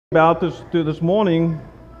About this morning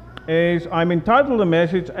is I'm entitled the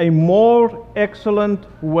message A More Excellent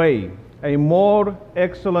Way. A More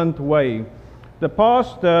Excellent Way. The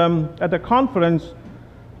past at the conference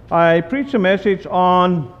I preached a message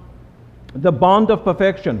on the bond of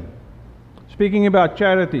perfection, speaking about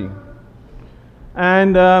charity.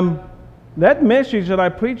 And that message that I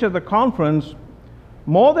preached at the conference,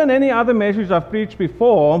 more than any other message I've preached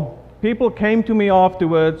before, people came to me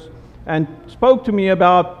afterwards and spoke to me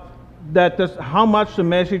about how much the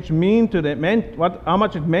message how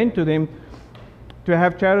much it meant to them to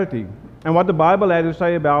have charity, and what the Bible had to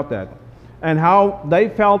say about that, and how they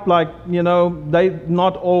felt like, they're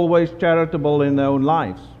not always charitable in their own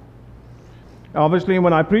lives. Obviously,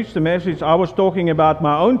 when I preached the message, I was talking about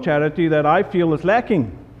my own charity that I feel is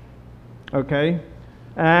lacking. Okay,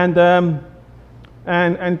 and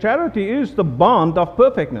charity is the bond of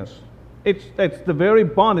perfectness. It's the very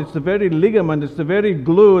bond, it's the very ligament, it's the very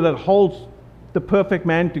glue that holds the perfect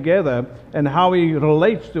man together and how he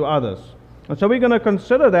relates to others. And so we're going to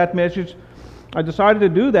consider that message. I decided to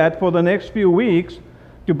do that for the next few weeks,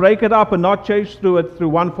 to break it up and not chase through it through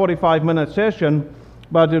one 45-minute session,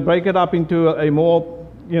 but to break it up into a more,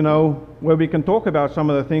 where we can talk about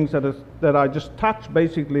some of the things that I just touched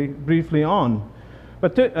basically briefly on.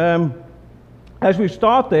 But as we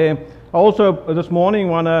start there, also, this morning,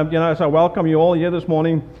 as I welcome you all here this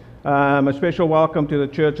morning, a special welcome to the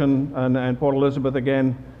church and Port Elizabeth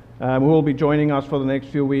again, who will be joining us for the next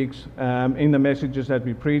few weeks in the messages that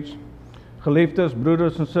we preach. Geliefdes,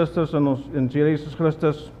 broeders en susters in Jesus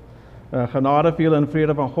Christus, genade vir en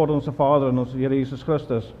vrede van God onze Vader en ons Here Jesus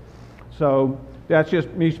Christus. So, that's just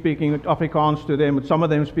me speaking Afrikaans to them. Some of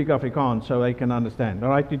them speak Afrikaans, so they can understand. All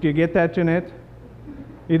right, did you get that, Jeanette?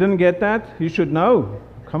 You didn't get that? You should know.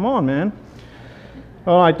 Come on, man.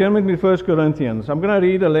 All right, turn with me to 1 Corinthians. I'm going to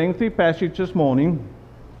read a lengthy passage this morning.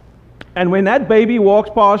 And when that baby walks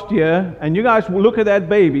past here, and you guys look at that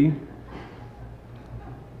baby,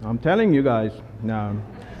 I'm telling you guys, no.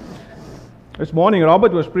 This morning,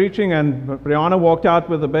 Robert was preaching, and Brianna walked out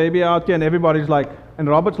with the baby out here, and everybody's like, and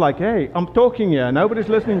Robert's like, hey, I'm talking here. Nobody's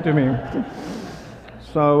listening to me.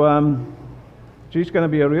 So, she's going to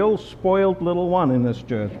be a real spoiled little one in this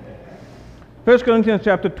church. 1 Corinthians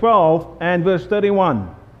chapter 12 and verse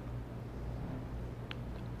 31.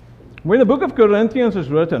 When the book of Corinthians is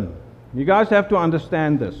written, you guys have to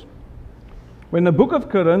understand this. When the book of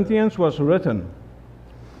Corinthians was written,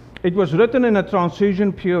 it was written in a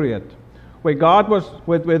transition period where God was,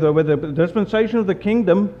 where the dispensation of the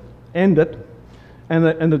kingdom ended,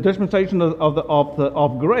 and the dispensation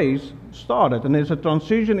of grace started. And there's a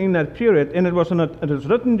transition in that period, and it was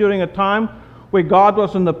written during a time where God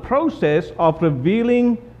was in the process of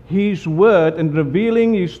revealing His Word and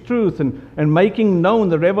revealing His truth and making known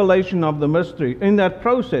the revelation of the mystery in that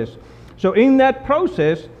process. So in that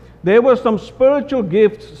process, there were some spiritual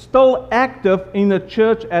gifts still active in the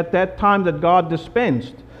church at that time that God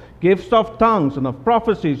dispensed. Gifts of tongues and of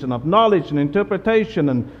prophecies and of knowledge and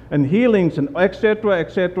interpretation and healings and etc.,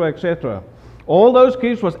 etc., etc. All those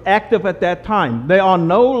gifts was active at that time. They are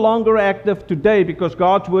no longer active today because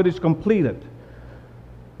God's Word is completed.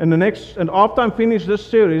 And after I'm finished this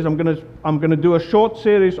series, I'm going to do a short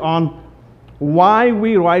series on why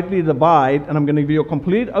we rightly divide, and I'm going to give you a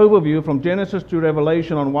complete overview from Genesis to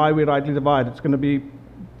Revelation on why we rightly divide. It's going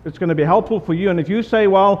to be helpful for you. And if you say,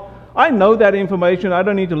 well, I know that information, I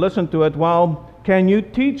don't need to listen to it, well, can you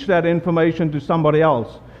teach that information to somebody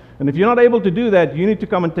else? And if you're not able to do that, you need to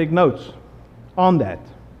come and take notes on that.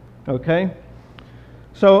 Okay?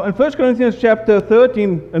 So in 1 Corinthians chapter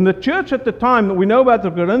 13, in the church at the time, we know about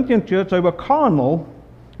the Corinthian church, they were carnal,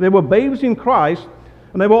 they were babes in Christ,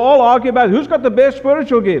 and they were all arguing about who's got the best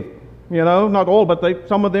spiritual gift. Not all, but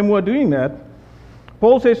some of them were doing that.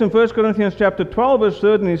 Paul says in 1 Corinthians chapter 12, verse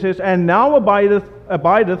 13, he says, and now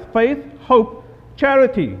abideth faith, hope,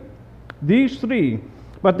 charity. These three.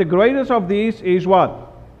 But the greatest of these is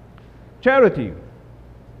what? Charity.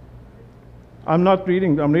 I'm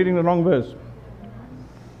reading the wrong verse.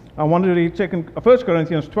 I wanted to read 1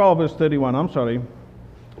 Corinthians 12, verse 31. I'm sorry.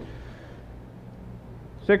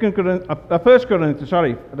 1 Corinthians,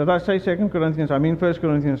 sorry. Did I say 2 Corinthians? I mean 1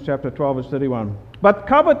 Corinthians chapter 12, verse 31. But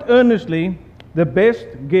covet earnestly the best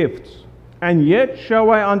gifts, and yet show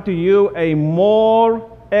I unto you a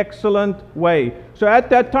more excellent way. So at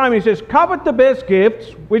that time, he says, covet the best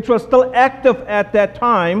gifts, which was still active at that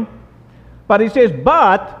time. But he says,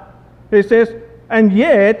 and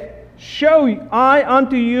yet show I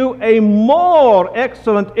unto you a more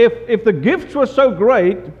excellent. If the gifts were so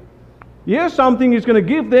great, here's something He's going to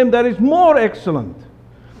give them that is more excellent.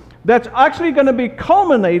 That's actually going to be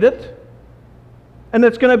culminated and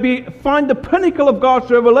it's going to find the pinnacle of God's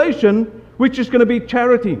revelation, which is going to be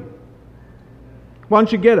charity.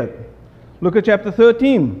 Once you get it. Look at chapter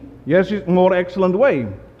 13. Here's a more excellent way.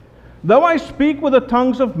 Though I speak with the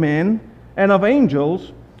tongues of men and of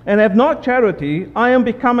angels, and have not charity, I am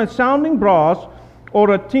become a sounding brass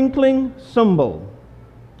or a tinkling cymbal.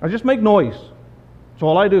 I just make noise. That's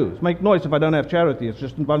all I do, is make noise if I don't have charity. It's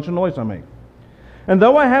just a bunch of noise I make. And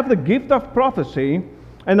though I have the gift of prophecy,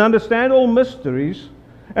 and understand all mysteries,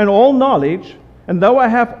 and all knowledge, and though I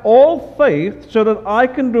have all faith, so that I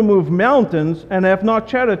can remove mountains, and have not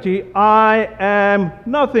charity, I am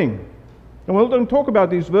nothing. And we'll talk about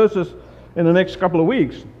these verses in the next couple of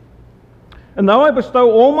weeks. And though I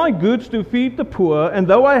bestow all my goods to feed the poor, and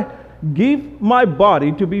though I give my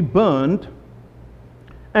body to be burned,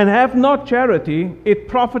 and have not charity, it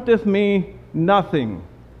profiteth me nothing.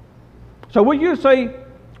 So would you say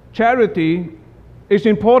charity is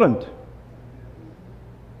important?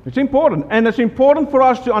 It's important. And it's important for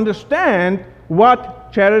us to understand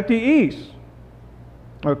what charity is.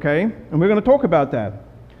 Okay? And we're going to talk about that.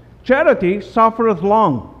 Charity suffereth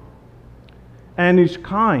long and is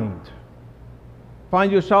kind. Find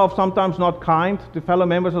yourself sometimes not kind to fellow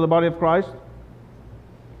members of the body of Christ?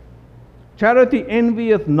 Charity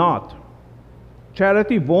envieth not.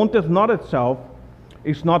 Charity vaunteth not itself,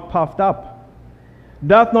 is not puffed up,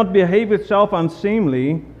 doth not behave itself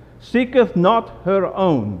unseemly, seeketh not her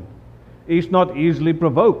own, is not easily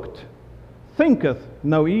provoked, thinketh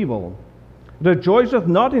no evil, rejoiceth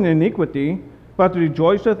not in iniquity, but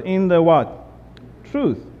rejoiceth in the what?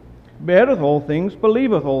 Truth. Beareth all things,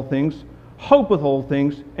 believeth all things, hopeth all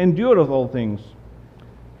things, endureth all things.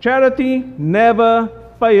 Charity never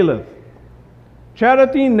faileth.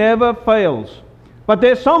 Charity never fails. But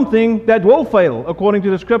there's something that will fail, according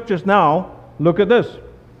to the scriptures now. Look at this.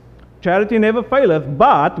 Charity never faileth,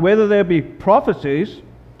 but whether there be prophecies,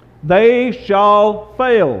 they shall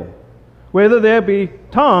fail. Whether there be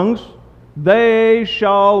tongues, they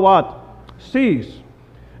shall what? Cease.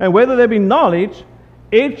 And whether there be knowledge,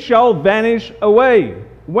 it shall vanish away.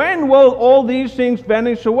 When will all these things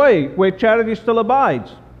vanish away, where charity still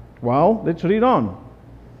abides? Well, let's read on.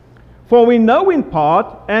 For we know in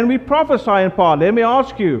part, and we prophesy in part. Let me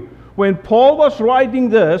ask you, when Paul was writing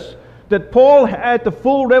this, did Paul had the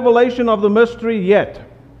full revelation of the mystery yet?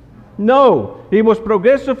 No. He was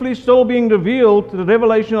progressively still being revealed, the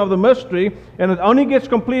revelation of the mystery, and it only gets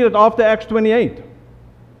completed after Acts 28.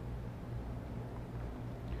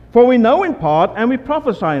 For we know in part, and we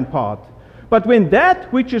prophesy in part. But when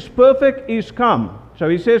that which is perfect is come. So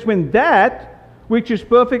he says, when that which is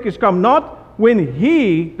perfect is come, not when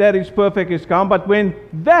he that is perfect is come, but when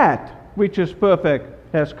that which is perfect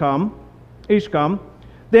is come,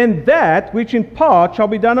 then that which in part shall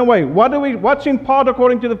be done away. What's in part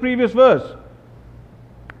according to the previous verse?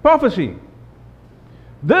 Prophecy.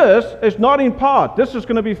 This is not in part. This is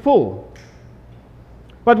going to be full.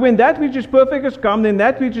 But when that which is perfect is come, then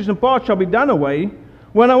that which is in part shall be done away.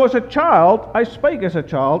 When I was a child, I spake as a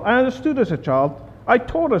child, I understood as a child, I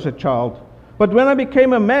taught as a child. But when I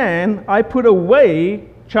became a man, I put away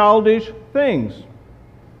childish things.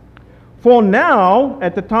 For now,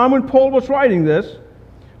 at the time when Paul was writing this,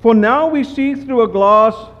 for now we see through a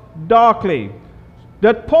glass darkly.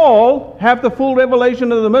 Did Paul have the full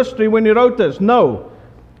revelation of the mystery when he wrote this? No.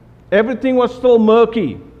 Everything was still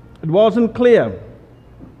murky. It wasn't clear.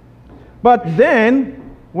 But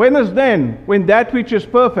then, when is then? When that which is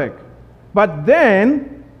perfect. But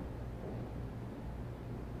then,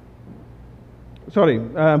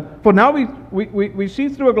 for now we see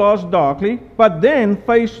through a glass darkly, but then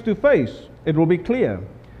face to face it will be clear.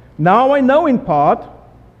 Now I know in part,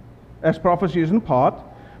 as prophecy is in part,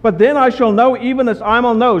 but then I shall know even as I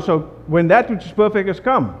will know. So when that which is perfect has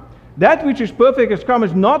come. That which is perfect has come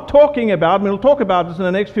is not talking about, and we'll talk about this in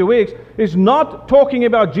the next few weeks, is not talking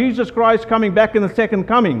about Jesus Christ coming back in the second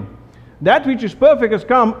coming. That which is perfect has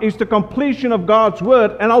come is the completion of God's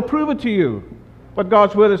word, and I'll prove it to you, what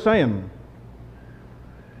God's word is saying.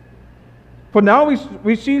 For now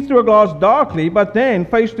we see through a glass darkly, but then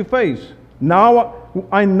face to face. Now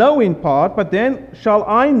I know in part, but then shall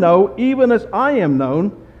I know even as I am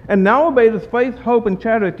known. And now abideth faith, hope, and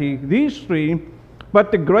charity, these three,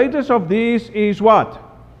 but the greatest of these is what?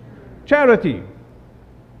 Charity.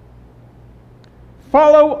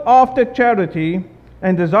 Follow after charity,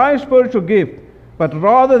 and desire spiritual gift, but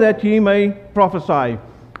rather that ye may prophesy.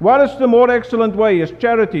 What is the more excellent way? Is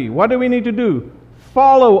charity. What do we need to do?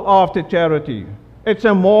 Follow after charity. It's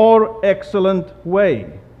a more excellent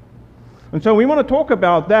way. And so we want to talk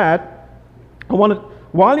about that.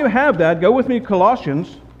 While you have that, go with me to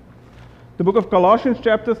Colossians, the book of Colossians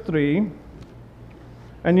chapter 3.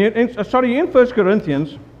 And in 1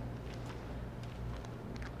 Corinthians,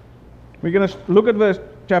 we're going to look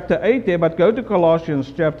at chapter 8 there, but go to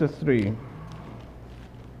Colossians chapter 3.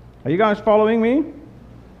 Are you guys following me?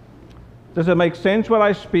 Does it make sense what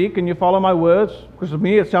I speak? Can you follow my words? Because to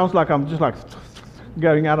me it sounds like I'm just like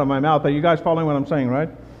going out of my mouth. Are you guys following what I'm saying, right?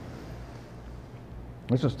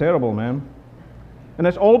 This is terrible, man. And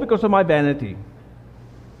it's all because of my vanity.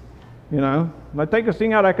 You know, I take a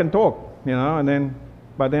thing out, I can talk, you know,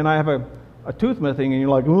 but then I have a tooth missing, and you're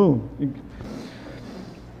like, ooh.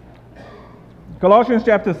 Colossians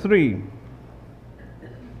chapter 3,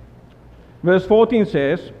 verse 14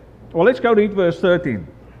 says, well, let's go read verse 13.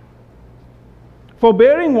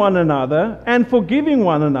 Forbearing one another and forgiving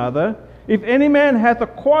one another, if any man hath a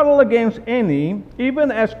quarrel against any,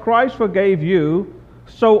 even as Christ forgave you,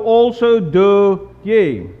 so also do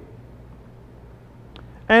ye.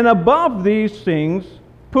 And above these things,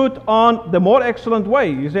 put on the more excellent way.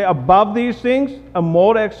 You say, above these things, a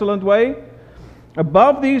more excellent way.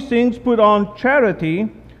 Above these things, put on charity,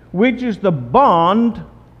 which is the bond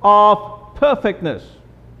of perfectness.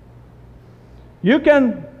 You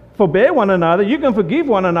can forbear one another, you can forgive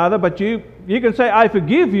one another, but you can say, I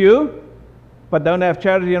forgive you, but don't have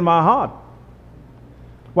charity in my heart.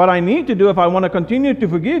 What I need to do if I want to continue to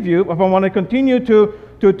forgive you, if I want to continue to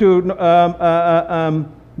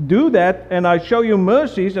do that, and I show you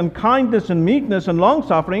mercies and kindness and meekness and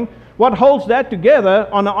long-suffering, what holds that together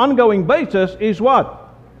on an ongoing basis is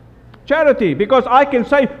what? Charity. Because I can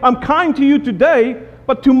say, I'm kind to you today,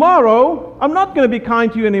 but tomorrow I'm not going to be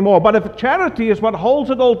kind to you anymore. But if charity is what holds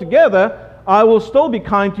it all together, I will still be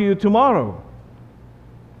kind to you tomorrow.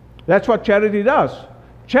 That's what charity does.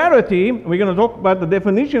 Charity, we're going to talk about the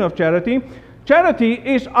definition of charity. Charity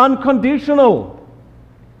is unconditional.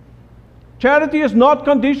 Charity is not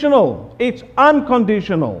conditional. It's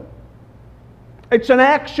unconditional. It's an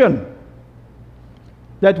action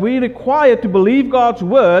that we require to believe God's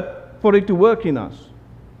word for it to work in us.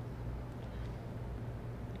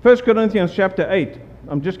 1 Corinthians chapter 8.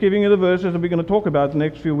 I'm just giving you the verses that we're going to talk about the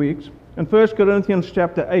next few weeks. In 1 Corinthians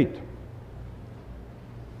chapter 8.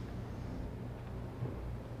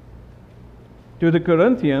 To the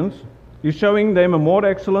Corinthians, he's showing them a more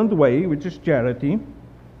excellent way, which is charity.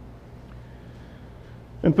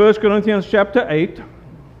 In 1 Corinthians chapter 8,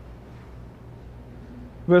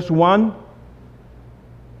 verse 1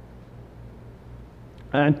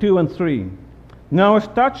 and 2 and 3. Now as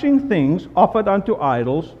touching things offered unto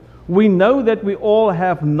idols, we know that we all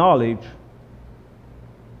have knowledge.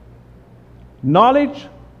 Knowledge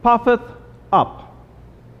puffeth up,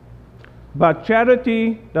 but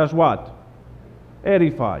charity does what?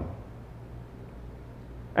 Edify.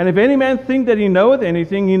 And if any man think that he knoweth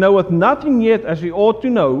anything, he knoweth nothing yet as he ought to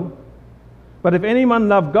know. But if any man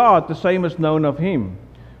love God, the same is known of him.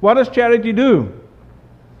 What does charity do?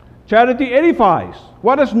 Charity edifies.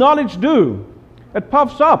 What does knowledge do? It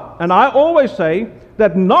puffs up. And I always say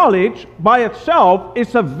that knowledge by itself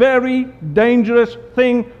is a very dangerous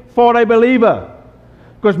thing for a believer.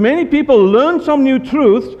 Because many people learn some new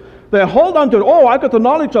truths, they hold on to it, oh, I got the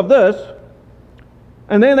knowledge of this,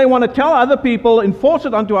 and then they want to tell other people, enforce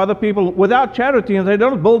it onto other people without charity, and they're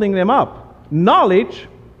not building them up. Knowledge,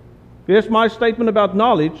 here's my statement about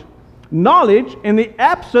knowledge. Knowledge in the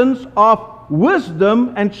absence of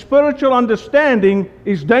wisdom and spiritual understanding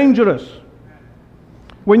is dangerous.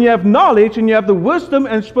 When you have knowledge and you have the wisdom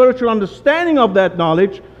and spiritual understanding of that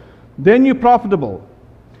knowledge, then you're profitable.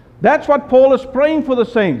 That's what Paul is praying for the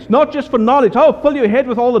saints. Not just for knowledge. Oh, fill your head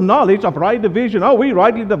with all the knowledge of right division. Oh, we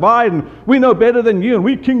rightly divide, and we know better than you, and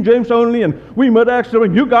we King James only, and we mid-acts,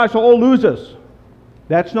 and you guys are all losers.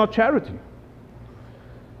 That's not charity.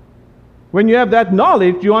 When you have that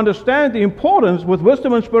knowledge, you understand the importance with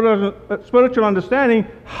wisdom and spiritual understanding,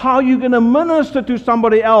 how you're going to minister to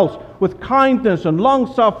somebody else with kindness and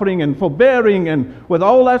long-suffering and forbearing and with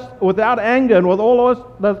all that, without anger and with all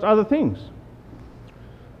those other things.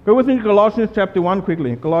 Go with me to Colossians chapter 1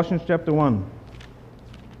 quickly. Colossians chapter 1.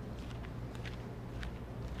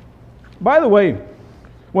 By the way,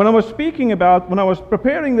 when I was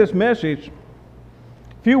preparing this message,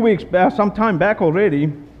 a few weeks back, some time back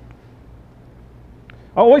already,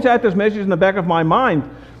 I always had this message in the back of my mind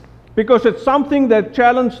because it's something that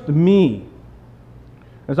challenged me.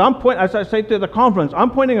 As I say to the conference, I'm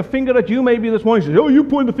pointing a finger at you maybe this morning. You say, oh, you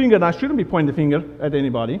point the finger, and I shouldn't be pointing the finger at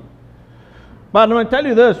anybody. But I'm going to tell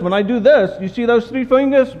you this, when I do this, you see those three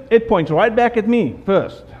fingers? It points right back at me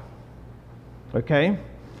first. Okay?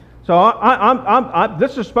 So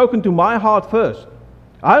this is spoken to my heart first.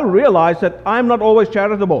 I realize that I'm not always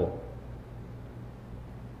charitable.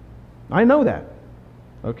 I know that.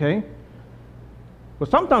 Okay? But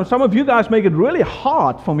sometimes some of you guys make it really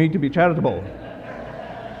hard for me to be charitable.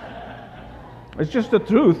 It's just the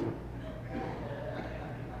truth.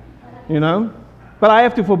 You know? But I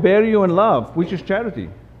have to forbear you in love, which is charity.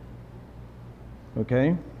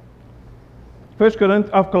 Okay?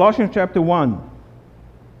 Colossians chapter 1,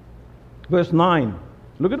 verse 9.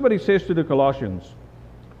 Look at what he says to the Colossians.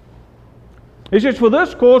 He says, "For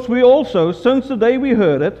this cause we also, since the day we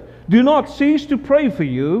heard it, do not cease to pray for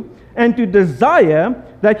you, and to desire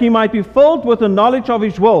that ye might be filled with the knowledge of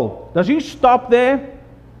His will." Does he stop there?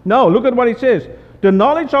 No, look at what he says. The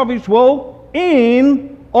knowledge of His will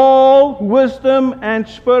in all wisdom and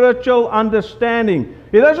spiritual understanding.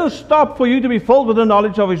 He doesn't stop for you to be filled with the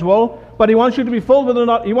knowledge of His will, but He wants you to be filled with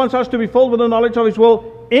He wants us to be filled with the knowledge of His will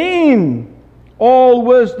in all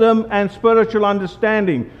wisdom and spiritual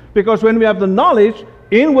understanding. Because when we have the knowledge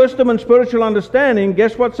in wisdom and spiritual understanding,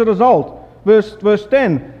 guess what's the result? Verse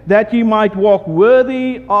 10, that ye might walk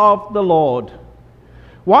worthy of the Lord.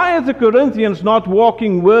 Why are the Corinthians not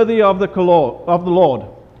walking worthy of the Lord?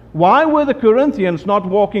 Why were the Corinthians not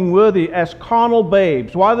walking worthy as carnal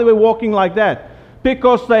babes? Why they were walking like that?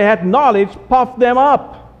 Because they had knowledge puffed them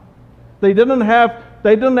up. They didn't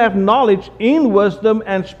have knowledge in wisdom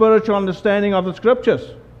and spiritual understanding of the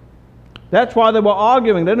Scriptures. That's why they were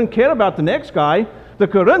arguing. They didn't care about the next guy. The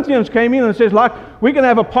Corinthians came in and says, like, we're going to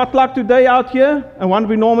have a potluck today out here. And one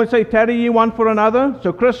we normally say, tarry ye one for another.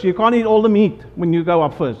 So Chris, you can't eat all the meat when you go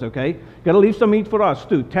up first, okay? You got to leave some meat for us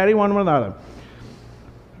too. Tarry one for another.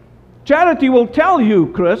 Charity will tell you,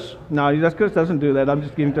 Chris. No, Chris doesn't do that. I'm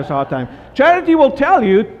just giving this a hard time. Charity will tell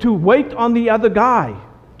you to wait on the other guy.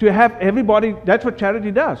 To have everybody, that's what charity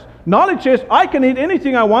does. Knowledge says, I can eat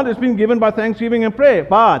anything I want. It's been given by thanksgiving and prayer.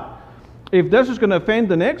 But if this is going to offend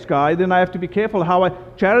the next guy, then I have to be careful how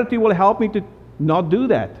charity will help me to not do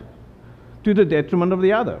that to the detriment of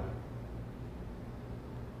the other.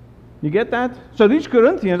 You get that? So these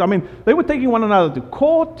Corinthians, I mean, they were taking one another to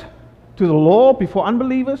court, to the law before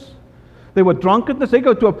unbelievers. They were drunkenness. They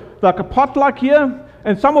go to a potluck here,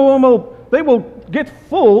 and some of them will get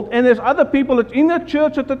full, and there's other people that's in the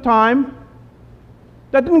church at the time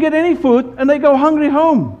that didn't get any food, and they go hungry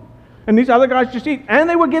home. And these other guys just eat, and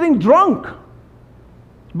they were getting drunk.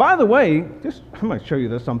 By the way, I might show you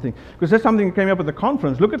this something, because there's something that came up at the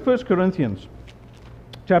conference. Look at 1 Corinthians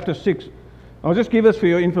chapter 6. I'll just give this for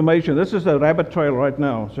your information. This is a rabbit trail right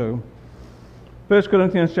now. So 1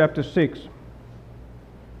 Corinthians chapter 6.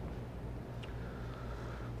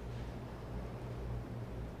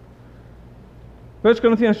 First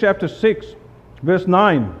Corinthians chapter 6, verse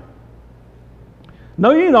 9.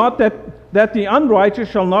 Know ye not that the unrighteous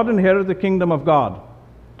shall not inherit the kingdom of God?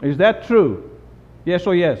 Is that true? Yes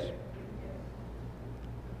or yes?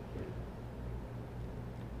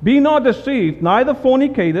 Be not deceived, neither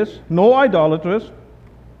fornicators, nor idolaters,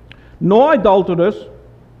 nor adulterers,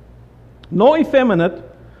 nor effeminate,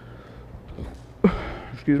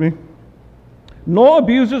 nor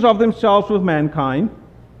abusers of themselves with mankind,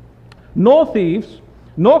 nor thieves,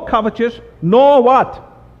 nor covetous, nor what?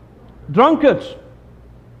 Drunkards.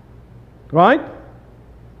 Right?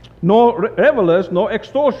 Nor revelers, nor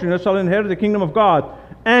extortioners shall inherit the kingdom of God.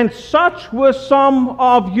 And such were some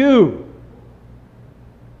of you.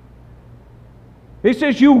 He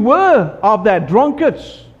says you were of that,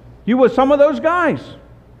 drunkards. You were some of those guys.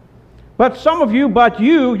 But some of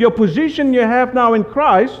you, your position you have now in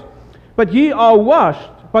Christ, but ye are washed,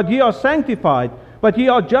 but ye are sanctified, but ye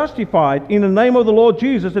are justified in the name of the Lord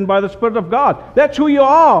Jesus and by the Spirit of God. That's who you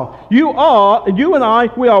are. You and I,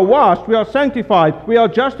 we are washed, we are sanctified, we are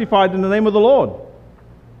justified in the name of the Lord.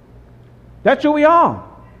 That's who we are.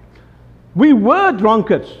 We were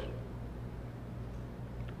drunkards.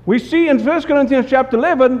 We see in 1 Corinthians chapter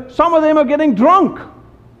 11, some of them are getting drunk.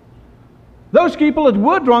 Those people that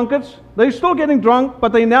were drunkards, they're still getting drunk,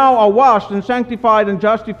 but they now are washed and sanctified and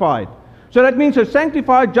justified. So that means a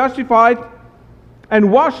sanctified, justified, and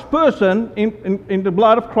washed person in the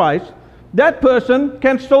blood of Christ, that person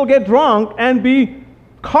can still get drunk and be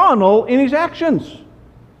carnal in his actions. Do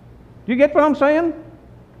you get what I'm saying?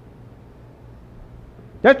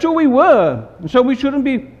 That's who we were. So we shouldn't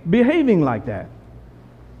be behaving like that.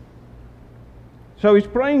 So he's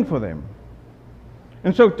praying for them.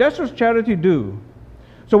 And so that's what charity do.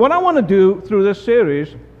 So what I want to do through this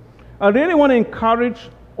series, I really want to encourage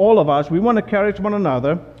all of us, we want to encourage one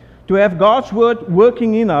another, to have God's word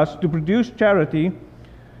working in us to produce charity,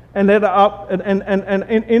 and let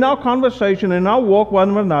in our conversation, in our walk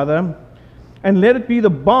one with another, and let it be the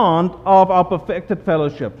bond of our perfected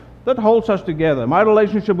fellowship that holds us together. My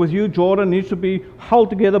relationship with you, Jordan, needs to be held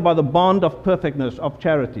together by the bond of perfectness, of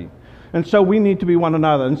charity. And so we need to be one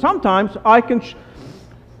another. And sometimes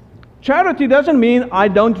charity doesn't mean I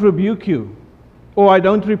don't rebuke you, or I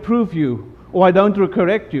don't reprove you, or I don't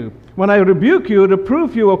correct you. When I rebuke you,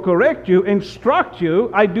 reprove you, or correct you, instruct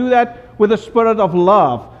you, I do that with a spirit of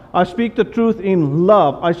love. I speak the truth in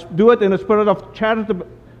love. I do it in a spirit of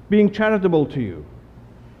being charitable to you.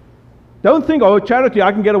 Don't think, oh, charity,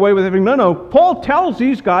 I can get away with everything. No, no. Paul tells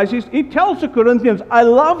these guys, he tells the Corinthians, I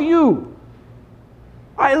love you.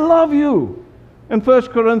 I love you. In 1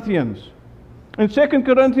 Corinthians. In 2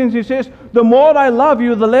 Corinthians, he says, the more I love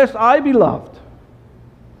you, the less I be loved.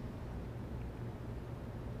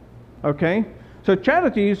 Okay? So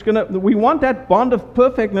charity is we want that bond of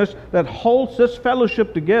perfectness that holds this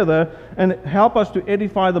fellowship together and help us to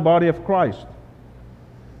edify the body of Christ.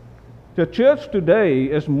 The church today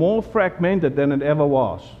is more fragmented than it ever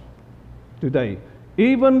was today.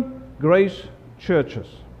 Even grace churches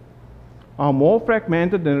are more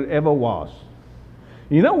fragmented than it ever was.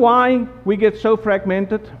 You know why we get so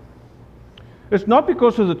fragmented? It's not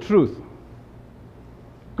because of the truth.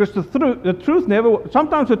 Because the truth never,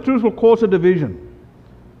 sometimes the truth will cause a division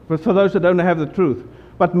for those that don't have the truth.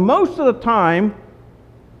 But most of the time,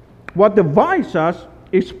 what divides us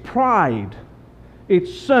is pride,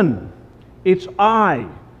 it's sin. It's I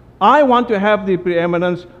want to have the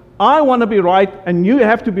preeminence. I want to be right, and you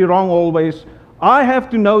have to be wrong always. I have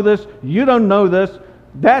to know this. You don't know this.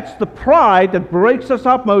 That's the pride that breaks us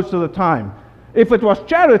up most of the time. If it was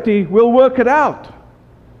charity, we'll work it out.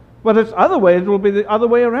 But it's other ways, it will be the other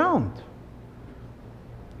way around.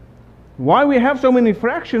 Why we have so many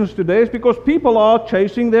fractions today is because people are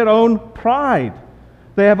chasing their own pride.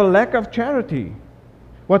 They have a lack of charity.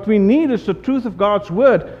 What we need is the truth of God's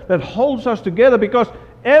Word that holds us together, because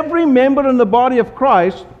every member in the body of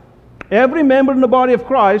Christ,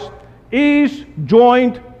 is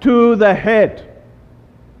joined to the head.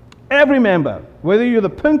 Every member, whether you're the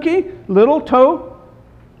pinky, little toe,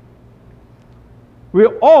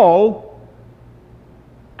 we're all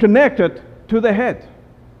connected to the head.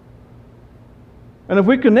 And if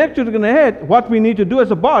we connect to the head, what we need to do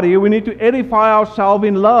as a body, we need to edify ourselves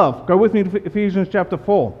in love. Go with me to Ephesians chapter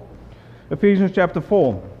 4. Ephesians chapter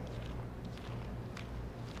 4.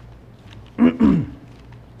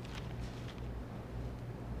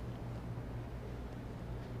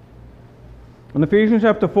 In Ephesians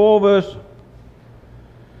chapter 4, verse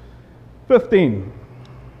 15.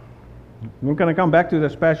 We're going to come back to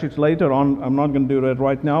this passage later on. I'm not going to do that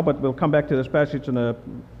right now, but we'll come back to this passage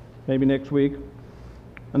maybe next week.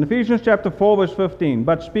 In Ephesians chapter 4, verse 15,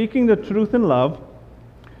 but speaking the truth in love,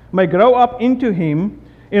 may grow up into him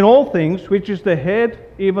in all things, which is the head,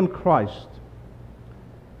 even Christ,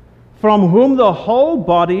 from whom the whole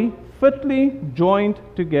body fitly joined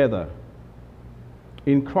together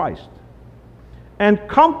in Christ, and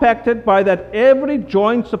compacted by that every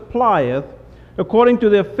joint supplieth, according to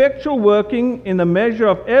the effectual working in the measure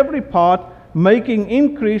of every part, making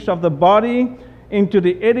increase of the body into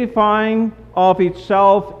the edifying of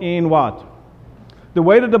itself in what? The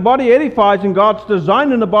way that the body edifies in God's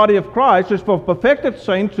design in the body of Christ is for perfected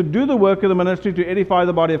saints to do the work of the ministry to edify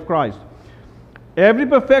the body of Christ. Every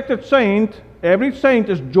perfected saint, every saint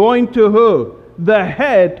is joined to who? The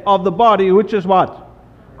head of the body, which is what?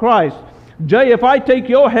 Christ. Jay, if I take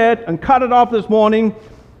your head and cut it off this morning,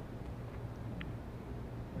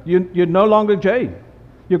 you're no longer Jay.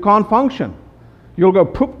 You can't function. You'll go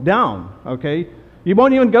poop down, okay? You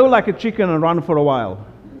won't even go like a chicken and run for a while.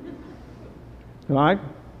 Right?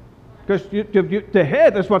 Because the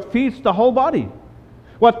head is what feeds the whole body.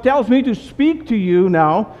 What tells me to speak to you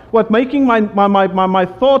now, what making my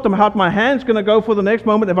thought of how my hand's going to go for the next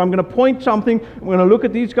moment, if I'm going to point something, I'm going to look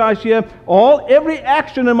at these guys here, every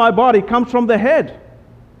action in my body comes from the head.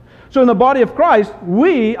 So in the body of Christ,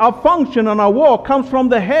 our function and our walk comes from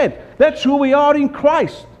the head. That's who we are in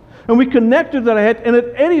Christ. And we connect to the head, and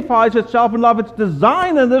it edifies itself in love. It's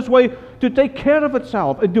designed in this way to take care of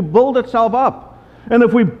itself and to build itself up. And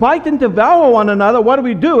if we bite and devour one another, what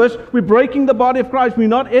we do is we're breaking the body of Christ. We're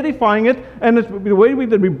not edifying it. And the way we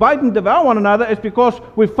bite and devour one another is because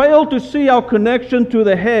we fail to see our connection to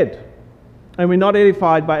the head. And we're not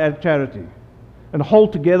edified by charity and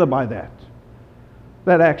hold together by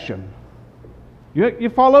that action. You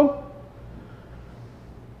follow?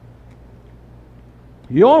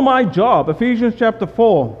 You're my job, Ephesians chapter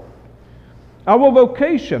 4. Our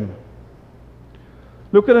vocation.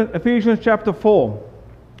 Look at Ephesians chapter 4,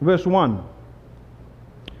 verse 1.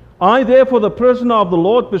 I therefore, the prisoner of the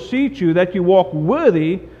Lord, beseech you that you walk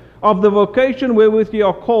worthy of the vocation wherewith ye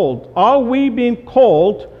are called. Are we being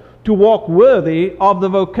called to walk worthy of the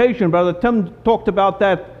vocation? Brother Tim talked about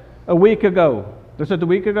that a week ago. Was it a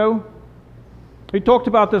week ago? He talked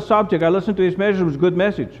about this subject. I listened to his message. It was a good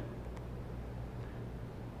message.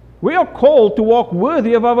 We are called to walk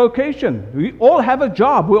worthy of our vocation. We all have a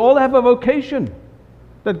job. We all have a vocation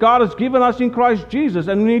that God has given us in Christ Jesus,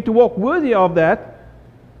 and we need to walk worthy of that,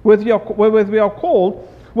 wherewith we are called,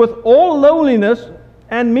 with all lowliness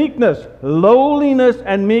and meekness. Lowliness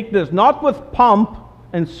and meekness, not with pomp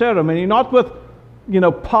and ceremony, not with,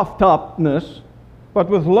 puffed upness, but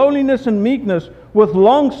with lowliness and meekness, with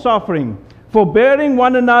long suffering, forbearing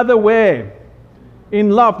one another where?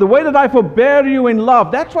 In love. The way that I forbear you in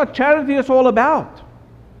love, that's what charity is all about.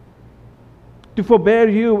 To forbear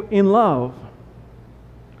you in love.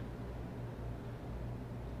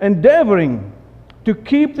 Endeavoring to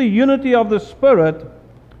keep the unity of the Spirit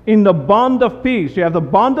in the bond of peace. You have the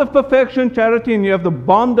bond of perfection, charity, and you have the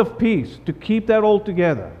bond of peace, to keep that all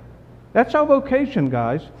together. That's our vocation,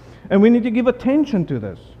 guys. And we need to give attention to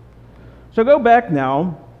this. So go back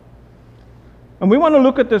now. And we want to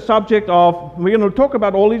look at the subject of, we're going to talk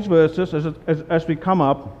about all these verses as we come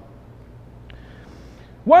up.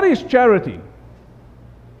 What is charity?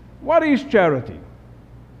 What is charity?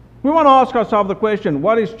 We want to ask ourselves the question,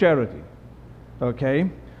 what is charity? Okay.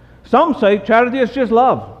 Some say charity is just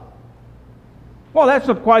love. Well, that's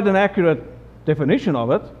not quite an accurate definition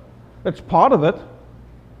of it. It's part of it,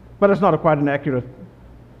 but it's not quite an accurate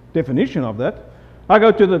definition of that. I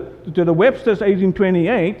go to the Webster's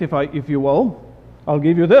 1828, if you will. I'll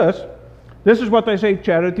give you this. This is what they say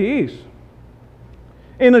charity is.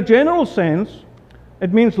 In a general sense,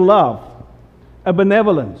 it means love, a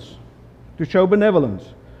benevolence, to show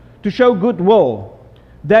goodwill,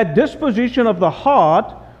 that disposition of the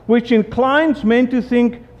heart which inclines men to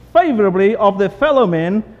think favorably of their fellow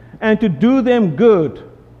men and to do them good.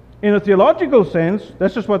 In a theological sense,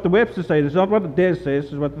 this is what the Webster says. It's not what the Des says,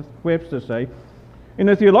 it's what the Webster say. In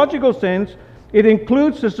a theological sense, it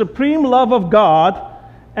includes the supreme love of God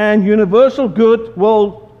and universal good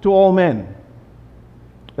will to all men.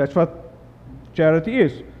 That's what charity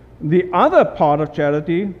is. The other part of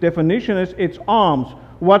charity definition is its alms.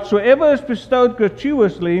 Whatsoever is bestowed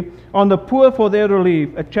gratuitously on the poor for their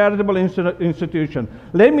relief, a charitable institution.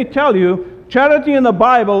 Let me tell you, charity in the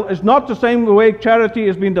Bible is not the same way charity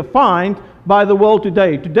has been defined by the world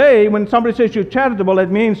today. Today, when somebody says you're charitable,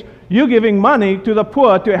 it means you're giving money to the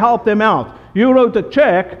poor to help them out. You wrote a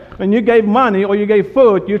check and you gave money or you gave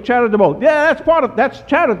food, you're charitable. Yeah, that's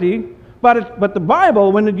charity. But the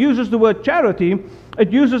Bible, when it uses the word charity,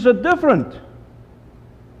 it uses it different.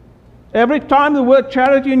 Every time the word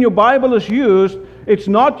charity in your Bible is used, it's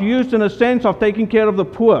not used in a sense of taking care of the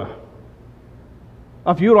poor,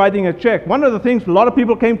 of you writing a check. One of the things, a lot of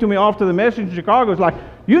people came to me after the message in Chicago, was like,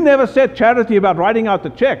 you never said charity about writing out the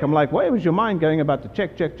check. I'm like, where was your mind going about the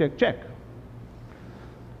check?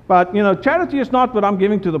 But, charity is not what I'm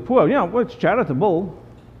giving to the poor. Well, it's charitable.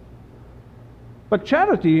 But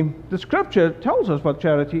charity, the Scripture tells us what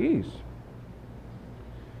charity is.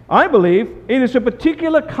 I believe it is a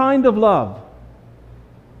particular kind of love.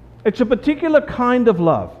 It's a particular kind of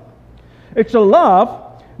love. It's a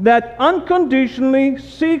love that unconditionally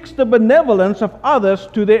seeks the benevolence of others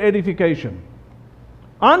to their edification.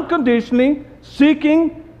 Unconditionally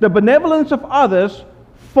seeking the benevolence of others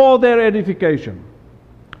for their edification.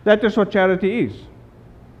 That is what charity is.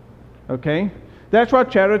 Okay? That's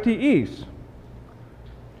what charity is.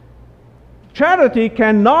 Charity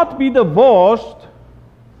cannot be divorced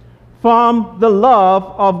from the love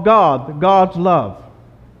of God, God's love.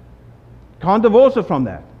 Can't divorce it from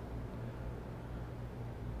that.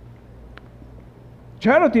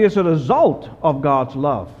 Charity is a result of God's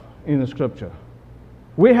love in the Scripture.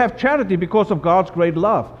 We have charity because of God's great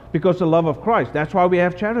love, because of the love of Christ. That's why we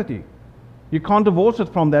have charity. You can't divorce it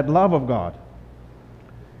from that love of God.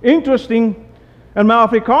 Interesting, in my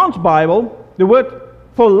Afrikaans Bible, the word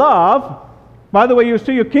for love, by the way, you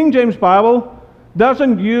see your King James Bible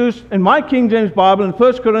doesn't use, in my King James Bible, in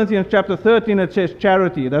 1 Corinthians chapter 13, it says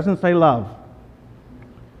charity. It doesn't say love.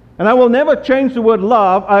 And I will never change the word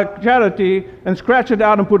love, charity, and scratch it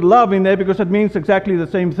out and put love in there because it means exactly the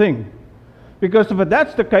same thing. Because if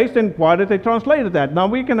that's the case, then why did they translate it that? Now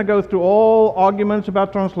we're going to go through all arguments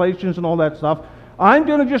about translations and all that stuff. I'm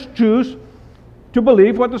going to just choose to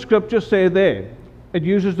believe what the Scriptures say there. It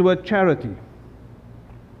uses the word charity.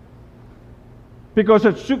 Because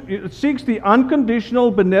it seeks the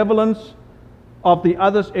unconditional benevolence of the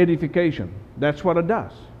other's edification. That's what it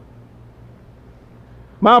does.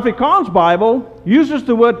 My Afrikaans Bible uses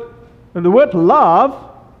the word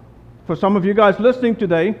love. For some of you guys listening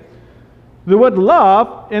today, the word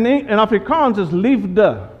love in Afrikaans is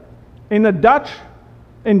liefde. In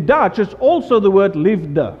Dutch, it's also the word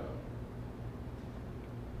liefde.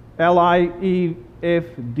 Liefde,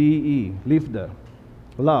 liefde,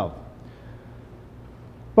 love.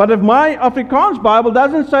 But if my Afrikaans Bible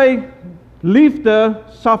doesn't say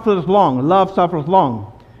liefde suffereth long, love suffereth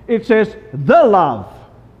long, it says the love.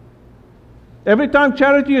 Every time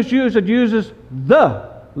charity is used, it uses the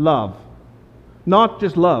love, not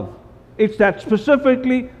just love. It's that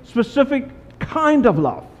specific kind of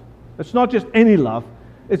love. It's not just any love,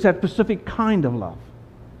 it's that specific kind of love.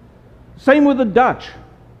 Same with the Dutch.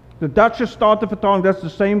 The Dutch Statenvertaling, that's the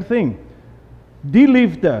same thing. Die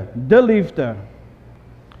liefde, de liefde.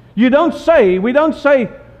 We don't say,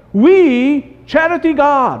 we charity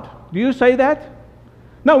God. Do you say that?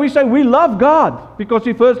 No, we say we love God because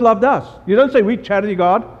He first loved us. You don't say we charity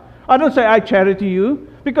God. I don't say I charity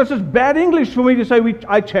you because it's bad English for me to say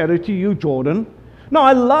I charity you, Jordan. No,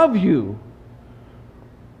 I love you.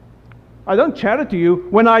 I don't charity you.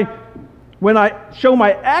 When I show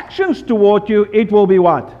my actions toward you, it will be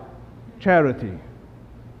what? Charity.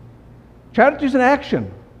 Charity is an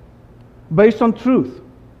action based on truth.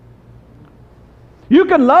 You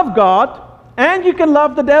can love God and you can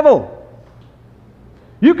love the devil.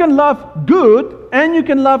 You can love good and you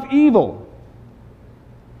can love evil.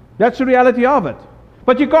 That's the reality of it.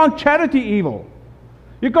 But you can't charity evil.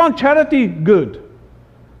 You can't charity good.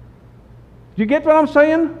 You get what I'm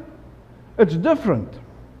saying? It's different.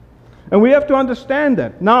 And we have to understand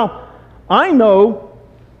that. Now, I know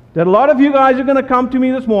that a lot of you guys are going to come to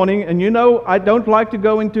me this morning, and you know I don't like to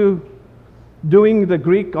go into doing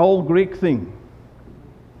the old Greek thing.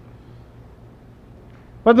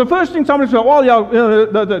 But the first thing somebody says, well, yeah,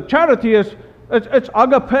 the charity is, it's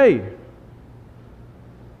agape.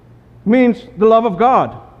 Means the love of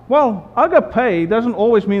God. Well, agape doesn't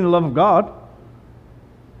always mean the love of God.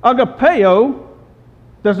 Agapeo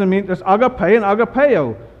doesn't mean, there's agape and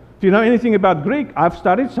agapeo. If you know anything about Greek, I've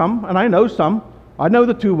studied some, and I know some. I know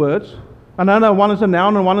the two words, and I know one is a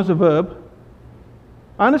noun and one is a verb.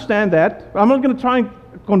 I understand that. I'm not going to try and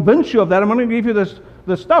convince you of that. I'm going to give you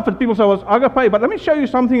the stuff that people say, well, it's agape. But let me show you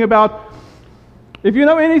something about, if you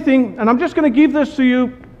know anything, and I'm just going to give this to you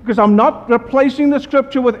because I'm not replacing the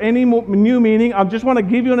scripture with any new meaning. I just want to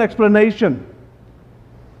give you an explanation.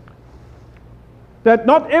 That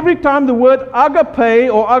not every time the word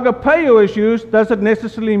agape or agapeo is used, does it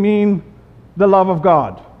necessarily mean the love of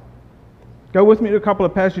God. Go with me to a couple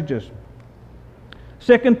of passages.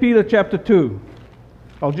 2 Peter chapter 2.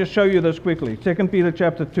 I'll just show you this quickly. 2 Peter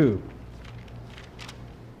chapter 2.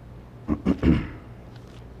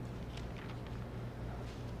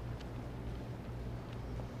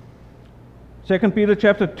 Second Peter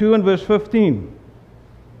chapter 2 and verse 15.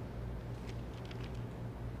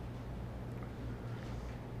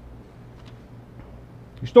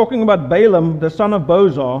 He's talking about Balaam, the son of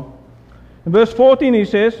Bozor. In verse 14 he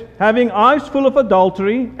says, having eyes full of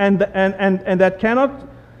adultery and that cannot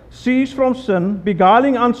cease from sin,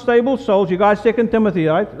 beguiling unstable souls. You guys 2 Timothy,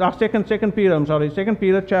 right? 2 Peter, I'm sorry. 2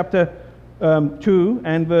 Peter chapter 2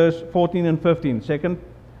 and verse 14 and 15.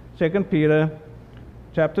 2 Peter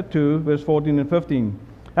chapter 2 verse 14 and 15.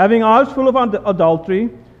 Having eyes full of adultery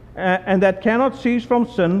and that cannot cease from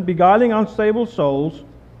sin, beguiling unstable souls,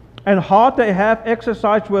 and heart they have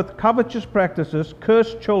exercised with covetous practices,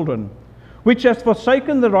 cursed children, which has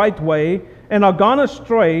forsaken the right way, and are gone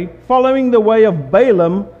astray, following the way of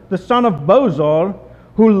Balaam, the son of Bozor,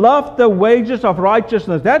 who loved the wages of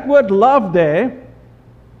righteousness. That word love there,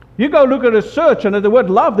 you go look at a search, and the word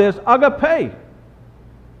love there is agape.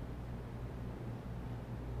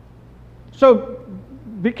 So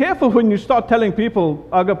be careful when you start telling people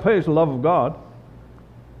agape is the love of God.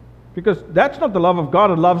 Because that's not the love of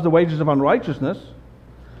God, it loves the wages of unrighteousness.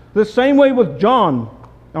 The same way with John.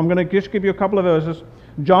 I'm going to just give you a couple of verses.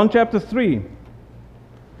 John chapter 3.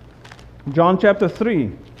 John chapter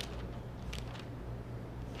 3.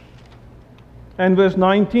 And verse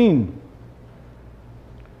 19.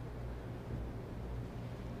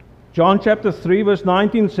 John chapter 3 verse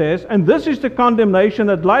 19 says, and this is the condemnation,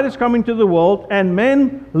 that light is coming to the world, and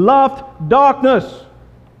men loved darkness.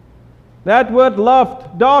 That word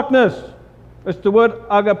loved darkness is the word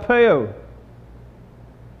agapeo.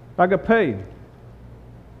 Agape.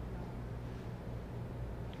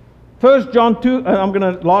 1 John 2, I'm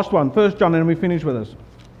going to, last one, 1 John, and we finish with this.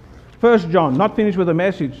 1 John, not finished with the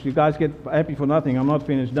message. You guys get happy for nothing. I'm not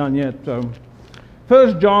finished, done yet. So,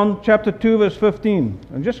 1 John chapter 2 verse 15.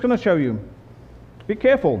 I'm just going to show you. Be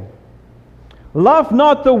careful. Love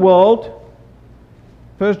not the world.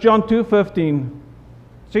 1 John 2:15.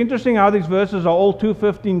 It's interesting how these verses are all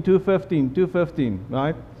 2:15, 2:15, 2:15,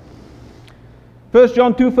 right? 1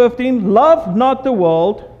 John 2:15. Love not the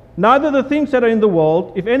world, neither the things that are in the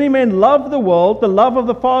world. If any man love the world, the love of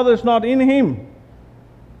the Father is not in him.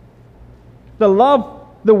 The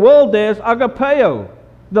world there is agapeo.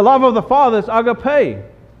 The love of the Father is agape.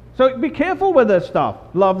 So be careful with that stuff.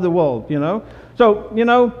 Love the world, So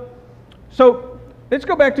let's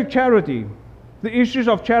go back to charity. The issues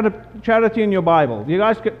of charity in your Bible. You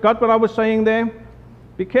guys got what I was saying there?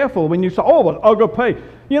 Be careful when you say, oh, well, agape.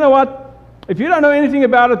 You know what? If you don't know anything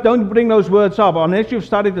about it, don't bring those words up unless you've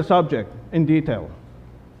studied the subject in detail.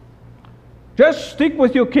 Just stick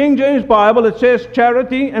with your King James Bible. It says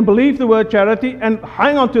charity, and believe the word charity, and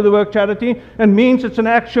hang on to the word charity, and means it's an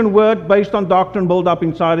action word based on doctrine built up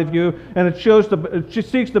inside of you, and it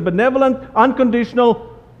seeks the benevolent,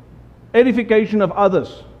 unconditional edification of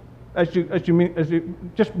others. As you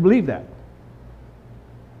just believe that.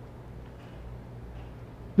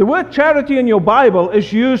 The word charity in your Bible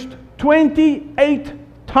is used 28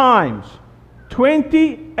 times.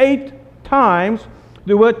 28 times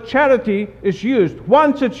the word charity is used.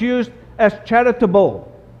 Once it's used as charitable.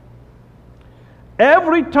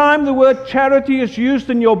 Every time the word charity is used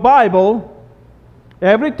in your Bible,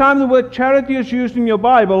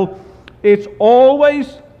 it's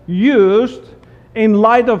always used in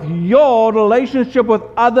light of your relationship with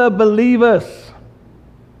other believers.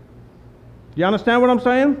 You understand what I'm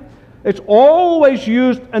saying? It's always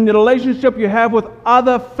used in the relationship you have with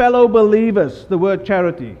other fellow believers, the word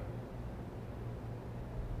charity.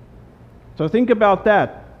 So think about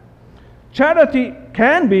that.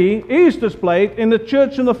 Charity is displayed in the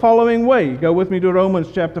church in the following way. Go with me to Romans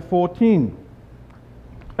chapter 14.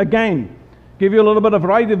 Again, give you a little bit of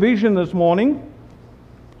right division this morning.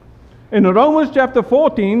 In Romans chapter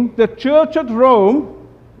 14, the church at Rome,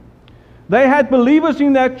 they had believers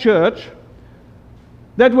in that church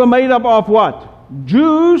that were made up of what?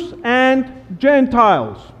 Jews and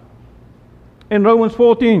Gentiles. In Romans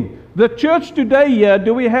 14. The church today here,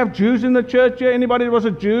 do we have Jews in the church here? Anybody that was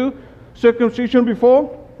a Jew? Circumcision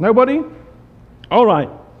before? Nobody? All right.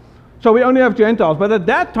 So we only have Gentiles. But at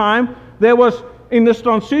that time, there was, in this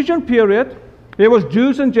transition period, there was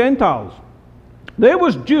Jews and Gentiles. There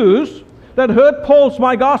was Jews that heard Paul's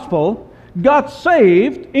my gospel, got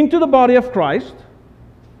saved into the body of Christ,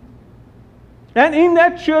 and in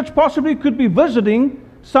that church possibly could be visiting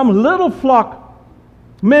some little flock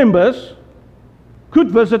members,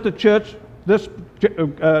 could visit the church,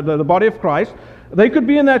 the body of Christ. They could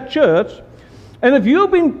be in that church. And if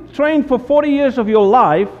you've been trained for 40 years of your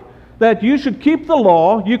life that you should keep the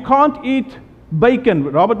law, you can't eat bacon.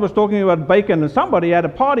 Robert was talking about bacon, and somebody had a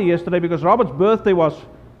party yesterday because Robert's birthday was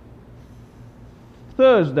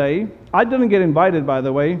Thursday. I didn't get invited, by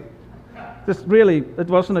the way. It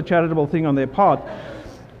wasn't a charitable thing on their part.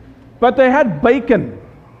 But they had bacon.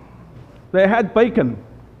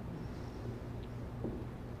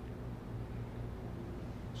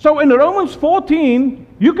 So in Romans 14,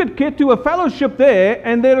 you could get to a fellowship there,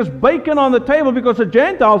 and there is bacon on the table because the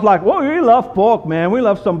Gentiles like, well, we love pork, man. We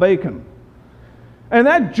love some bacon. And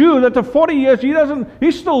that Jew, that for 40 years,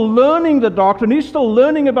 he's still learning the doctrine. He's still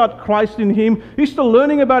learning about Christ in him. He's still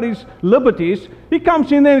learning about his liberties. He comes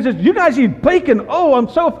in there and says, you guys eat bacon. Oh, I'm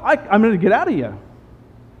going to get out of here.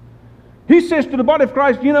 He says to the body of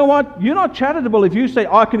Christ, you know what? You're not charitable if you say,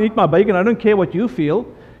 I can eat my bacon. I don't care what you feel.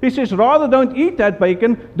 He says, rather don't eat that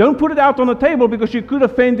bacon. Don't put it out on the table because you could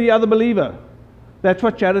offend the other believer. That's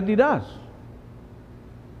what charity does. Do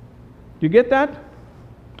you get that?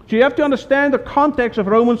 So you have to understand the context of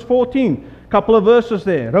Romans 14. A couple of verses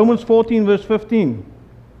there. Romans 14 verse 15.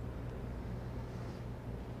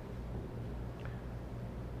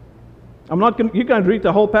 You can't read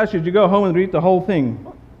the whole passage. You go home and read the whole thing.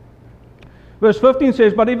 Verse 15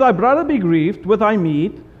 says, but if thy brother be grieved with thy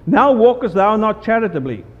meat, now walkest thou not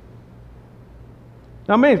charitably.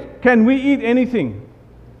 Now, man, can we eat anything?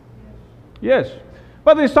 Yes.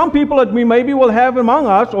 But there's some people that we maybe will have among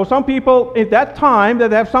us, or some people at that time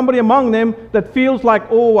that have somebody among them that feels like,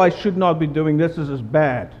 oh, I should not be doing this is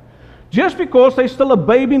bad. Just because they're still a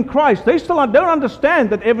babe in Christ. They still don't understand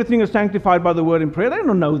that everything is sanctified by the word and prayer. They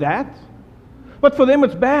don't know that. But for them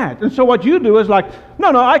it's bad. And so what you do is like,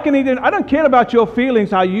 no, I can eat it. I don't care about your feelings,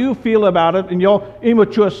 how you feel about it in your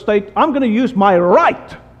immature state. I'm going to use my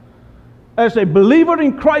right as a believer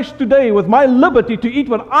in Christ today with my liberty to eat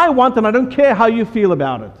what I want, and I don't care how you feel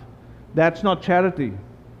about it. That's not charity.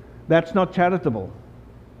 That's not charitable.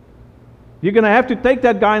 You're going to have to take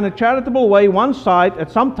that guy in a charitable way, one side at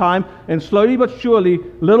some time, and slowly but surely,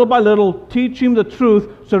 little by little, teach him the truth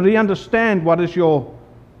so that he understands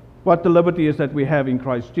what the liberty is that we have in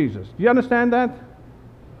Christ Jesus. Do you understand that?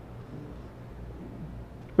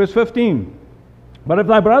 Verse 15. But if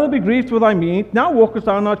thy brother be grieved with thy meat, now walkest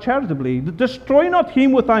thou not charitably. Destroy not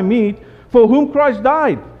him with thy meat, for whom Christ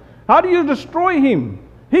died. How do you destroy him?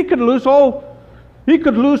 He could lose all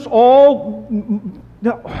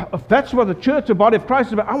Now, if that's what the church, the body of Christ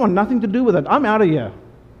is about, I want nothing to do with it. I'm out of here.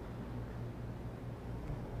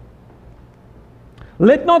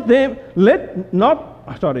 Verse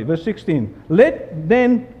 16. Let not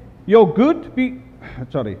then your good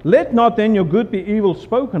be evil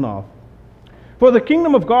spoken of. For the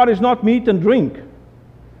kingdom of God is not meat and drink.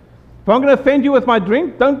 If I'm going to offend you with my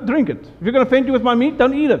drink, don't drink it. If you're going to offend you with my meat,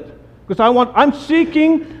 don't eat it. Because I'm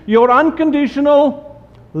seeking your unconditional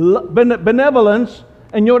benevolence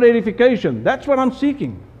and your edification. That's what I'm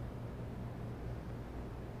seeking.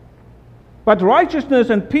 But righteousness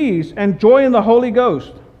and peace and joy in the Holy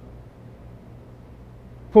Ghost.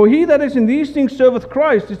 For he that is in these things serveth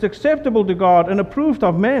Christ is acceptable to God and approved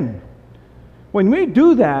of men. When we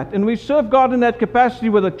do that and we serve God in that capacity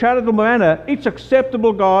with a charitable manner, it's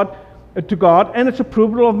acceptable to God and it's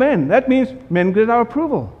approvable of men. That means men get our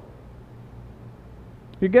approval.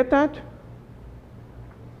 You get that?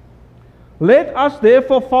 Let us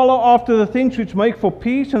therefore follow after the things which make for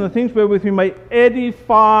peace and the things wherewith we may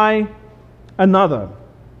edify another.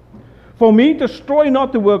 For me, destroy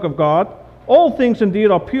not the work of God. All things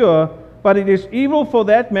indeed are pure, but it is evil for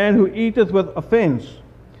that man who eateth with offense.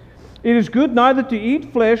 It is good neither to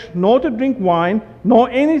eat flesh, nor to drink wine, nor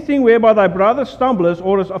anything whereby thy brother stumbleth,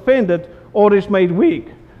 or is offended, or is made weak.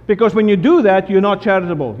 Because when you do that, you're not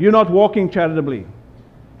charitable. You're not walking charitably.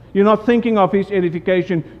 You're not thinking of his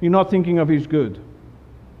edification. You're not thinking of his good.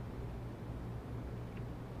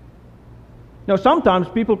 Now, sometimes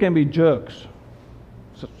people can be jerks.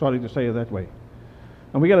 Sorry to say it that way.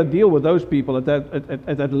 And we got to deal with those people at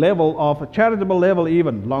that level of a charitable level,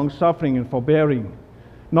 even long-suffering and forbearing,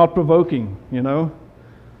 not provoking. You know,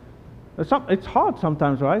 it's hard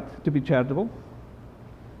sometimes, right, to be charitable,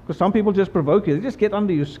 because some people just provoke you. They just get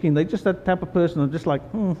under your skin. They're just that type of person. They're just like,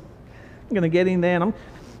 I'm going to get in there, and I'm,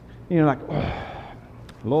 like,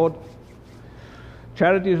 Lord,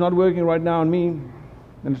 charity is not working right now in me,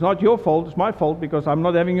 and it's not your fault. It's my fault because I'm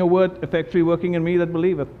not having your word effectually working in me that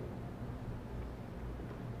believeth.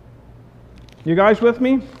 You guys with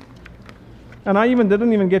me? And I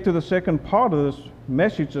didn't even get to the second part of this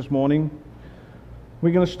message this morning.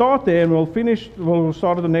 We're going to start there and we'll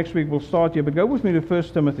start it the next week. We'll start here, but go with me to 1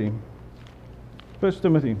 Timothy. 1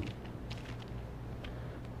 Timothy.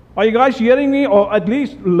 Are you guys hearing me, or at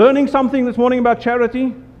least learning something this morning about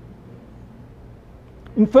charity?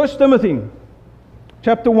 In 1 Timothy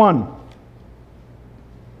chapter 1,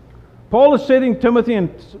 Paul is setting Timothy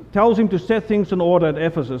and tells him to set things in order at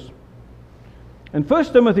Ephesus. In 1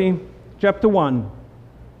 Timothy chapter 1,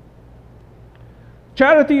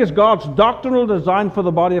 charity is God's doctrinal design for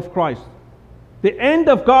the body of Christ. The end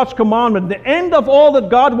of God's commandment, the end of all that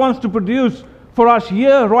God wants to produce for us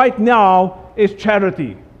here right now is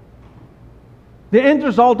charity. The end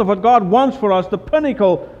result of what God wants for us, the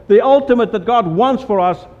pinnacle, the ultimate that God wants for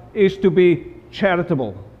us, is to be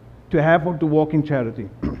charitable, to walk in charity.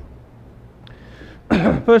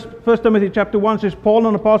 First Timothy chapter 1 says, Paul,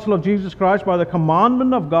 an apostle of Jesus Christ, by the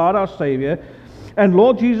commandment of God our Savior, and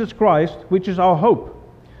Lord Jesus Christ, which is our hope.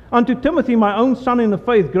 Unto Timothy, my own son in the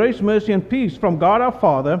faith, grace, mercy, and peace from God our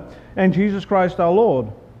Father, and Jesus Christ our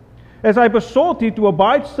Lord. As I besought thee to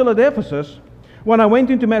abide still at Ephesus, when I went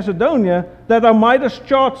into Macedonia, that thou mightest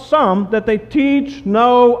charge some that they teach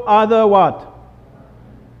no other what?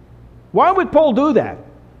 Why would Paul do that?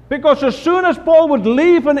 Because as soon as Paul would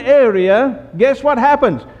leave an area, guess what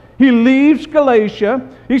happens? He leaves Galatia.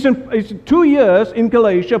 He's 2 years in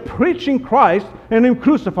Galatia preaching Christ and Him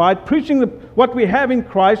crucified, preaching what we have in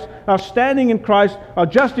Christ, our standing in Christ, our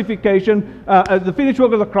justification, the finished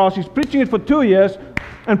work of the cross. He's preaching it for 2 years,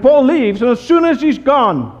 and Paul leaves, and as soon as he's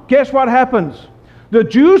gone, guess what happens? The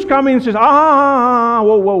Jews come in and says,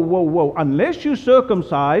 whoa, unless you're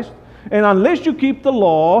circumcised, and unless you keep the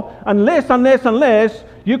law, unless,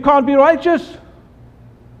 you can't be righteous.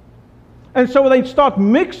 And so they start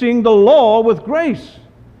mixing the law with grace.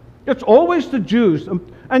 It's always the Jews.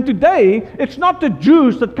 And today, it's not the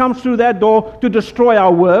Jews that comes through that door to destroy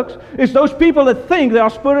our works. It's those people that think they are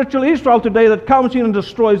spiritual Israel today that comes in and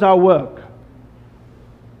destroys our work.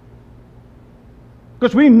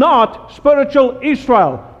 Because we're not spiritual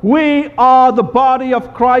Israel. We are the body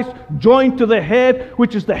of Christ joined to the head,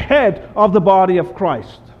 which is the head of the body of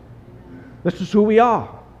Christ. This is who we are.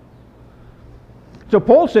 So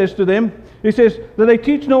Paul says to them, he says that they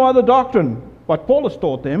teach no other doctrine, what Paul has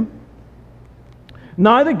taught them.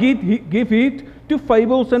 Neither give heed to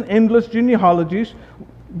fables and endless genealogies,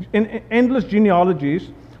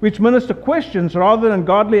 which minister questions rather than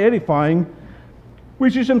godly edifying,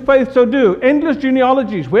 which is in faith so do. Endless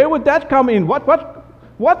genealogies, where would that come in?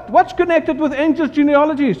 What's connected with endless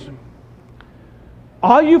genealogies?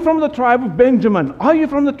 Are you from the tribe of Benjamin? Are you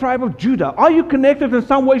from the tribe of Judah? Are you connected in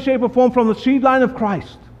some way, shape, or form from the seed line of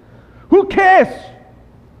Christ? Who cares?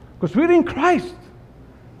 Because we're in Christ.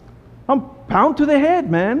 I'm bound to the head,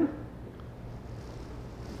 man.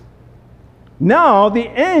 Now, the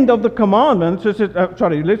end of the commandments, let's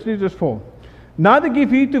read this 4. Neither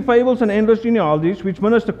give heed to fables and endless genealogies, which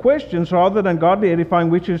minister questions rather than godly edifying,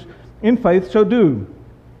 which is in faith, so do.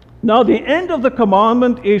 Now, the end of the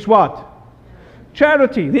commandment is what?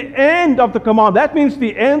 Charity. The end of the command. That means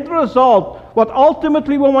the end result. What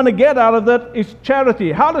ultimately we want to get out of that is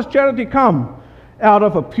charity. How does charity come? Out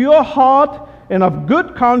of a pure heart and of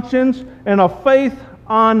good conscience and of faith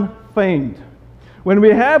unfeigned. When we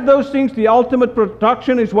have those things, the ultimate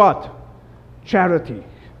production is what? Charity.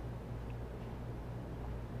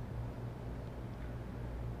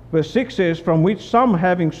 Verse 6 says, from which some,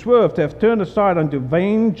 having swerved, have turned aside unto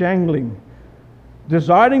vain jangling,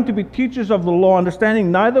 desiring to be teachers of the law,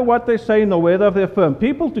 understanding neither what they say nor whether they affirm.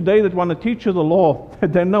 People today that want to teach you the law, they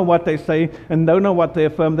don't know what they say and don't know what they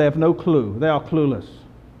affirm. They have no clue. They are clueless.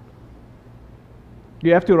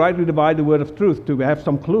 You have to rightly divide the word of truth to have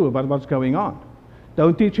some clue about what's going on.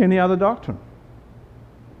 Don't teach any other doctrine.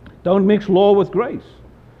 Don't mix law with grace.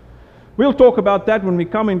 We'll talk about that when we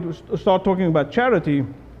come in to start talking about charity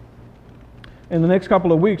in the next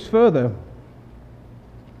couple of weeks further.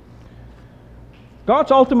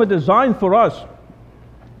 God's ultimate design for us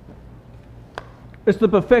is the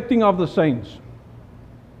perfecting of the saints.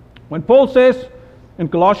 When Paul says in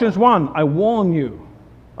Colossians 1, I warn you,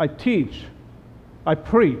 I teach, I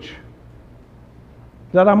preach,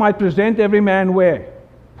 that I might present every man where?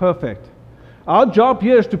 Perfect. Our job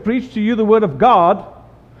here is to preach to you the Word of God,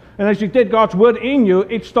 and as you get God's Word in you,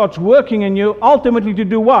 it starts working in you, ultimately to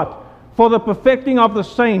do what? For the perfecting of the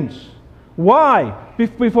saints. Why?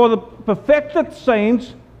 Before the perfected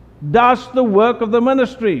saints does the work of the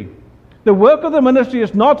ministry. The work of the ministry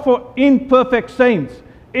is not for imperfect saints.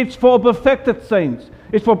 It's for perfected saints.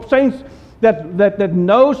 It's for saints that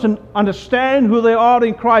knows and understand who they are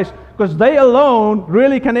in Christ, because they alone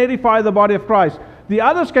really can edify the body of Christ. The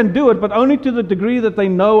others can do it, but only to the degree that they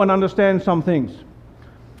know and understand some things.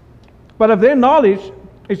 But if their knowledge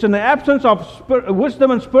is in the absence of wisdom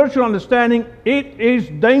and spiritual understanding, it is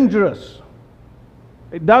dangerous.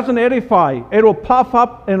 It doesn't edify. It will puff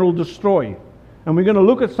up and it will destroy. And we're going to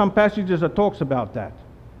look at some passages that talks about that.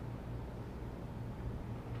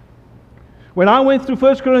 When I went through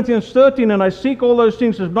 1 Corinthians 13 and I seek all those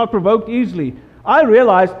things as not provoked easily, I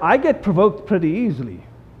realized I get provoked pretty easily.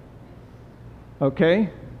 Okay?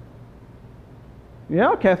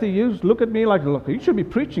 Yeah, Kathy, you look at me like, look, you should be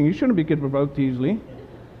preaching. You shouldn't be getting provoked easily.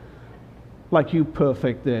 Like you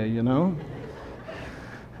perfect there, you know.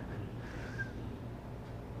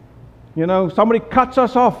 You know, somebody cuts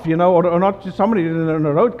us off, you know, or not somebody in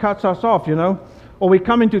the road cuts us off, you know. Or we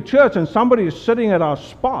come into church and somebody is sitting at our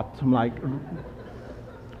spot. I'm like,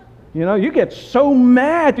 you know, you get so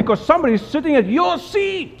mad because somebody's sitting at your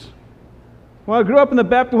seat. Well, I grew up in the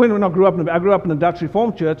Baptist, I grew up in the Dutch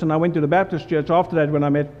Reformed Church, and I went to the Baptist church after that when I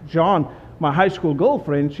met John, my high school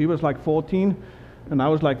girlfriend. She was like 14, and I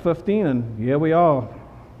was like 15, and here we are.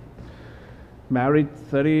 Married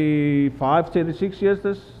 35, 36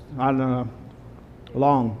 years, I don't know,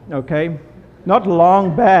 long, okay? Not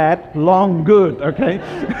long bad, long good, okay?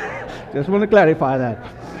 Just want to clarify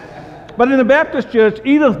that. But in the Baptist church,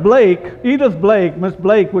 Miss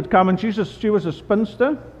Blake would come, and she was a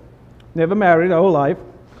spinster, never married her whole life.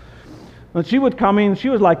 And she would come in, she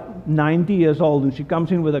was like 90 years old, and she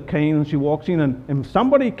comes in with a cane, and she walks in, and if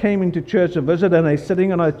somebody came into church to visit, and they're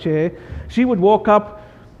sitting on her chair, she would walk up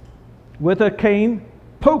with her cane,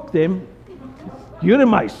 poke them, you're in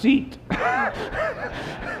my seat.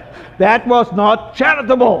 That was not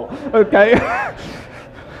charitable, okay?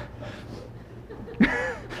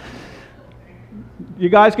 You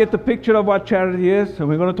guys get the picture of what charity is, and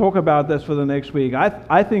we're going to talk about this for the next week.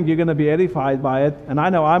 I think you're going to be edified by it, and I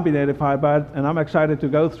know I've been edified by it, and I'm excited to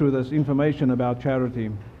go through this information about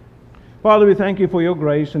charity. Father, we thank you for your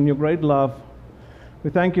grace and your great love.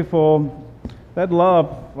 We thank you for that love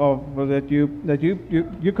that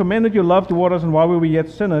you commended your love toward us, and while we were yet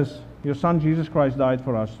sinners, your Son Jesus Christ died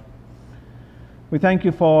for us. We thank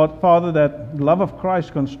you for, Father, that love of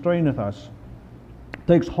Christ constraineth us,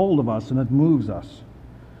 takes hold of us, and it moves us.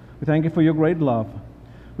 We thank you for your great love.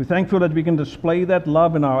 We're thankful that we can display that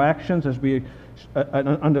love in our actions as we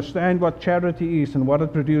understand what charity is and what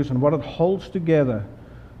it produces and what it holds together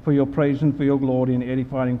for your praise and for your glory and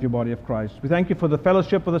edifying to your body of Christ. We thank you for the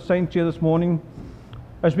fellowship of the saints here this morning.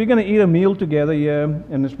 As we're going to eat a meal together here,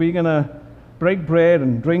 and as we're going to break bread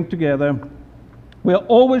and drink together, We are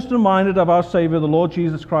always reminded of our Savior, the Lord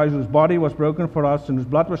Jesus Christ, whose body was broken for us and whose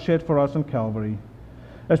blood was shed for us on Calvary.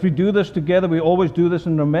 As we do this together, we always do this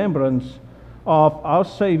in remembrance of our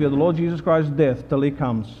Savior, the Lord Jesus Christ's death till He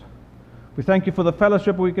comes. We thank you for the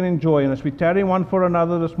fellowship we can enjoy, and as we tarry one for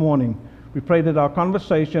another this morning, we pray that our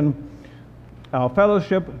conversation, our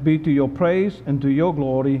fellowship be to your praise and to your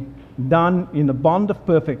glory, done in the bond of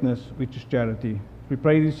perfectness, which is charity. We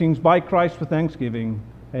pray these things by Christ for thanksgiving.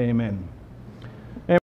 Amen.